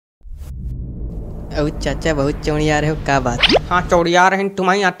अब चाचा बहुत चौड़िया रहे हो, क्या बात? हाँ चौड़िया रहे,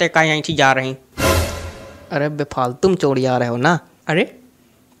 तुम्हारी आते का यहीं से जा रही। अरे बेफालतू चौड़िया रहे हो ना। अरे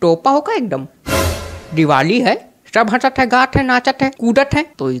टोपा होगा एकदम, दिवाली है, सब हंसत है, गात है, नाचत है, कूदत है,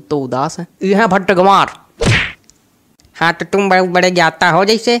 तो ये तो उदास है। यह भट्टगवार। हाँ तो तुम बड़े बड़े ज्ञाता हो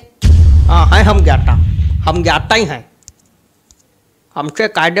जैसे। हाँ है हम ज्ञाता ही हैं। हमसे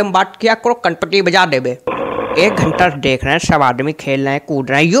कायदे में बात किया करो, कनपटी बजा देबे। 1 घंटा से देख रहे हैं, सब आदमी खेल रहे हैं, कूद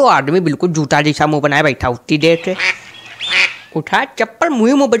रहे हैं, यो आदमी बिल्कुल जूता जैसा मुंह बनाए बैठा उतनी देर से। उठा चप्पल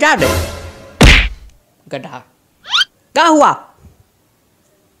मुंह बजा दे गधा। क्या हुआ?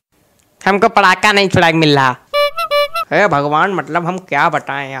 हमको पटाखा नहीं छुड़ा मिल रहा है। भगवान, मतलब हम क्या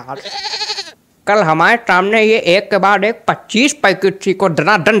बताएं यार। कल हमारे सामने ये एक के बाद एक 25 पैकेट सी को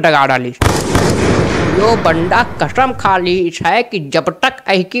दनादन डगा डाली। यो बंदा कसम खा ली है कि जब तक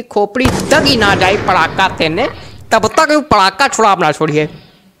ऐकी खोपड़ी दगी ना जाए पड़ाका तेने, तब तक पड़ाका छुड़ा ना छोड़िए।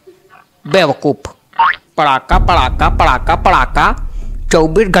 बेवकूफ। पड़ाका पड़ाका पड़ाका पड़ाका,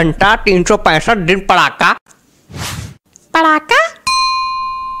 24 घंटा 365 दिन पड़ाका। पड़ाका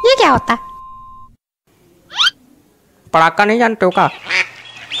ये क्या होता? पड़ाका नहीं जानते हो का?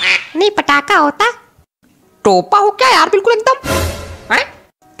 नहीं, पटाखा होता। टोपा हो क्या यार, बिल्कुल एकदम है?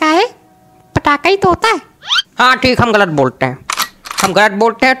 क्या है? पटाखा ही तो होता है। हाँ ठीक, हम गलत बोलते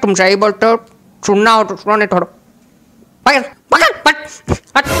हैं, तुम सही बोलते हो। सुनना हो तो सुनो, नहीं थोड़ा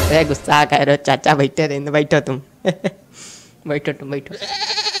अरे गुस्सा कर रहे हो चाचा, बैठे रहने, बैठो तुम। बैठो।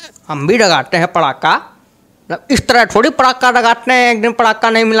 हम भी लगाते हैं पड़ाका, इस तरह थोड़ी पड़ाका लगाते हैं। एक दिन पड़ाका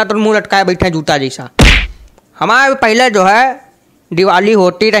नहीं मिला तो मुंह लटकाए बैठे जूता जैसा। हमारे पहले जो है दिवाली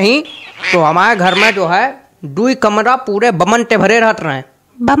होती रही तो हमारे घर में जो है 2 कमरा पूरे बमन ते भरे रहते रहे।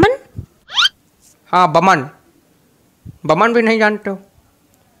 बमन? हाँ बमन भी नहीं जानते हो?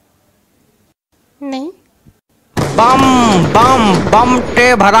 नहीं। बम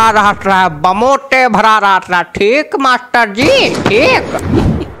ते भरा रहता है, बमो ते भरा रहता है। ठीक मास्टर जी,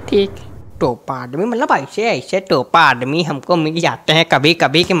 ठीक। टोपा आदमी मतलब ऐसे टोपा आदमी हमको मिल जाते हैं कभी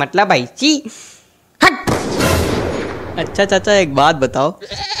कभी, कि मतलब ऐसी। अच्छा चाचा एक बात बताओ,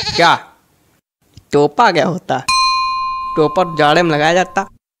 क्या? टोपा क्या होता? टोपा जाड़े में लगाया जाता।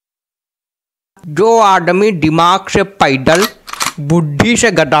 जो आदमी दिमाग से पैदल, बुद्धि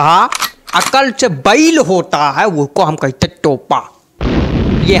से गधा, अकल से बैल होता है, वो को हम कहते टोपा।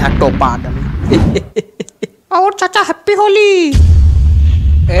 ये है टोपा आदमी। और चाचा हैप्पी होली।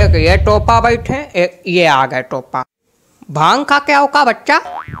 एक ये टोपा बैठे, एक ये आ गए टोपा। भांग खा के आओ का बच्चा?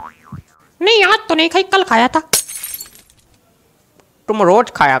 नहीं आज तो नहीं खाई, कल खाया था। तुम रोज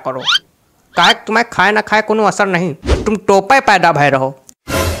खाया करो, काहे तुम्हें खाए ना खाए कोनो असर नहीं। तुम टोपे पैदा भय रहो।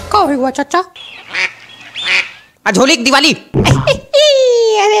 क्या हुआ चाचा? आज होली की दिवाली।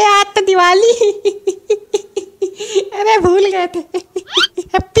 अरे आज तो दिवाली। अरे भूल गए थे।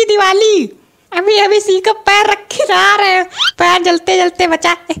 हैप्पी दिवाली। अभी सी को पैर रख के जा रहे हैं, पैर जलते जलते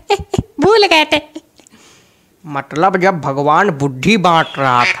बचा। भूल गए थे। मतलब जब भगवान बुद्धि बांट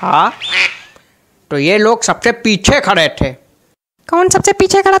रहा था तो ये लोग सबसे पीछे खड़े थे। कौन सबसे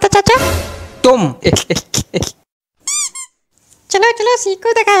पीछे खड़ा था चाचा? तुम। चलो सी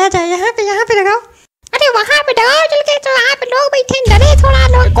को दिखाया जाए। यहाँ पे लगाओ। अरे वहाँ पे लगाओ चल के, तो वहाँ पे लोग बैठे, डरे थोड़ा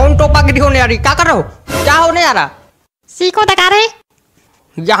लोग। कौन टोपा गिरी होने आ रही? क्या कर रहे हो? क्या होने आ रहा? सी को दिखा रहे।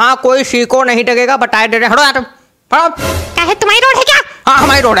 यहाँ कोई सी को नहीं लगेगा, बताए दे रहे। हटो यार, क्या है, तुम्हारी रोड है क्या? हाँ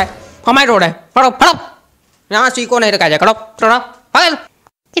हमारी रोड है। फड़ो। यहाँ सी को नहीं रखा जाए। खड़ो।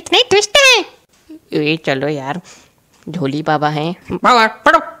 कितने ट्विस्ट हैं। ये चलो यार, झोली बाबा हैं।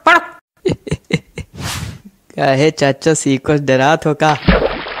 फड़ो। कहे चाचा सीको डरा थो का?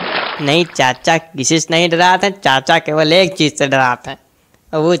 नहीं चाचा किसी से नहीं डराते हैं, चाचा केवल एक चीज से डराते हैं,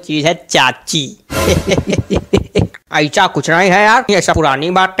 और वो चीज है चाची। ऐसा कुछ नहीं है यार, ये सब पुरानी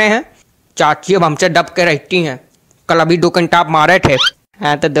बातें हैं। चाची अब हमसे दब के रहती हैं। कल अभी 2 घंटा मारे थे।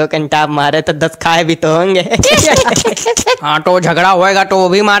 हाँ तो 2 घंटा मारे तो 10 खाए भी तो होंगे। हाँ तो झगड़ा होएगा तो वो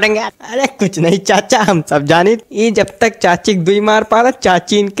भी मारेंगे। अरे कुछ नहीं चाचा, हम सब जानी, ये जब तक चाची 2 मार पा रहा,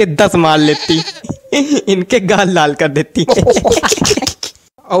 चाची इनके 10 मार लेती। इनके गाल लाल कर देती।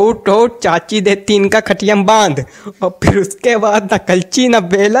 और तो चाची देती इनका खटियम बांध, और फिर उसके बाद न कलची न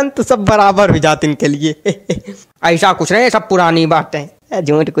बेलन, तो सब बराबर हो जाते इनके लिए। ऐसा कुछ नहीं, सब पुरानी बातें।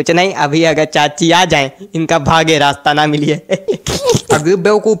 झूठ कुछ नहीं, अभी अगर चाची आ जाए, इनका भागे रास्ता ना मिलिए। अभी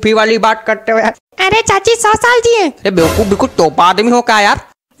बेवकूफी वाली बात करते हुए। अरे चाची 100 साल जी है। अरे बेवकूफ बिल्कुल टोपा आदमी हो क्या यार?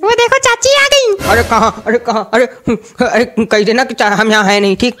 वो देखो चाची आ गई। अरे कहाँ? अरे कह देना कि हम यहाँ है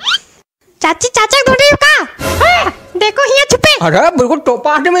नहीं, ठीक? चाची चाचा ढूंढ रही हो का? देखो यहाँ छुपे। अरे बिल्कुल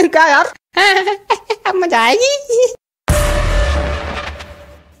टोपा आदमी क्या यार? अब मजा आएगी।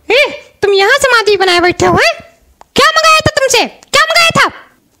 तुम यहाँ समाधि बनाए बैठे हो हैं? क्या मंगाया था तुमसे? क्या मंगाया था?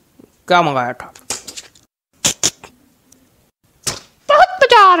 क्या मंगाया था?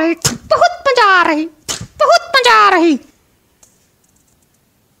 आ रही, बहुत मजा आ रही, बहुत मजा आ रही।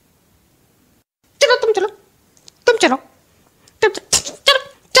 चलो तुम चलो, तुम चलो, तुम चलो,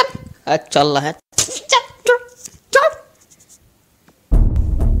 चलो चल रहा है। चलो चलो।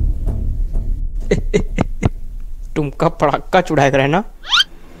 तुमका पड़ाका चुड़ाए करे ना,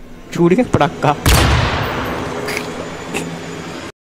 चूड़ी में पड़ाका।